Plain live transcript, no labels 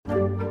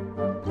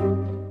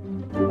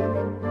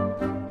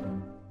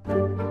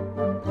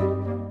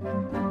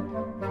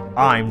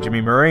I'm Jimmy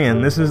Murray,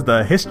 and this is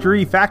the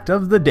History Fact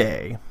of the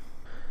Day.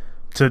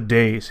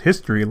 Today's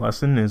history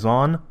lesson is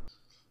on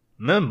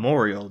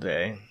Memorial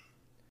Day.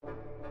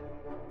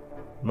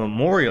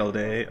 Memorial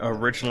Day,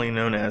 originally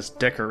known as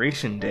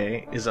Decoration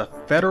Day, is a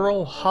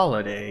federal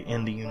holiday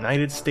in the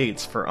United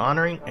States for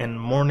honoring and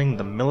mourning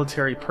the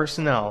military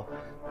personnel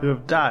who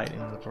have died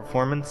in the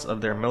performance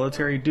of their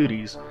military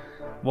duties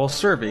while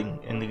serving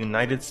in the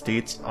United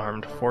States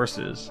Armed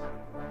Forces.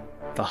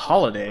 The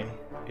holiday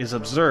is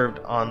observed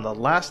on the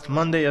last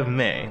Monday of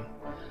May.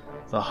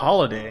 The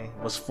holiday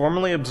was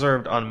formally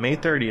observed on May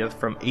 30th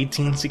from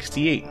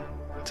 1868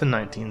 to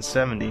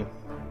 1970.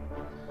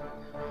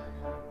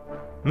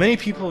 Many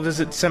people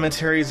visit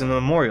cemeteries and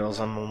memorials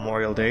on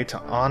Memorial Day to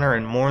honor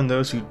and mourn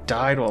those who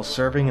died while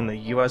serving in the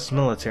U.S.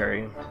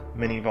 military.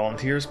 Many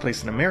volunteers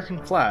place an American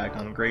flag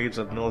on graves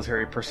of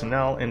military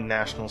personnel in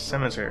national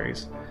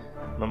cemeteries.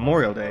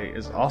 Memorial Day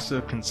is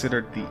also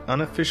considered the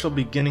unofficial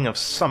beginning of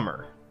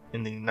summer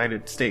in the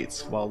United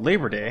States, while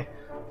Labor Day,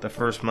 the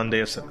first Monday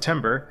of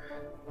September,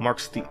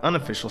 marks the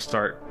unofficial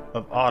start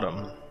of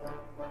autumn.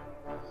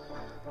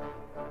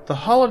 The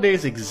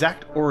holiday's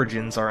exact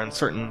origins are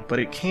uncertain, but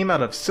it came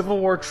out of Civil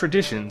War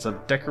traditions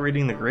of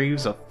decorating the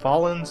graves of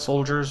fallen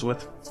soldiers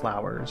with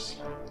flowers.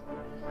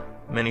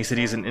 Many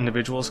cities and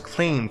individuals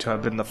claim to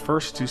have been the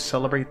first to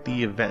celebrate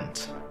the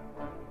event.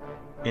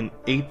 In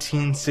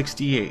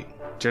 1868,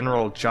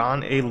 General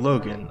John A.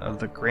 Logan of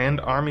the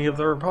Grand Army of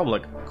the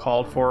Republic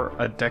called for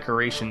a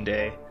Decoration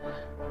Day,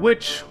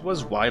 which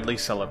was widely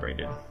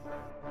celebrated.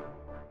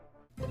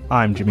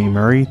 I'm Jimmy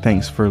Murray.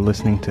 Thanks for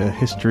listening to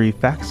History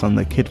Facts on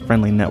the Kid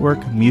Friendly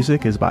Network.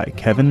 Music is by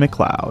Kevin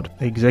MacLeod.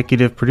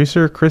 Executive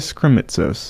producer Chris Kremitzos.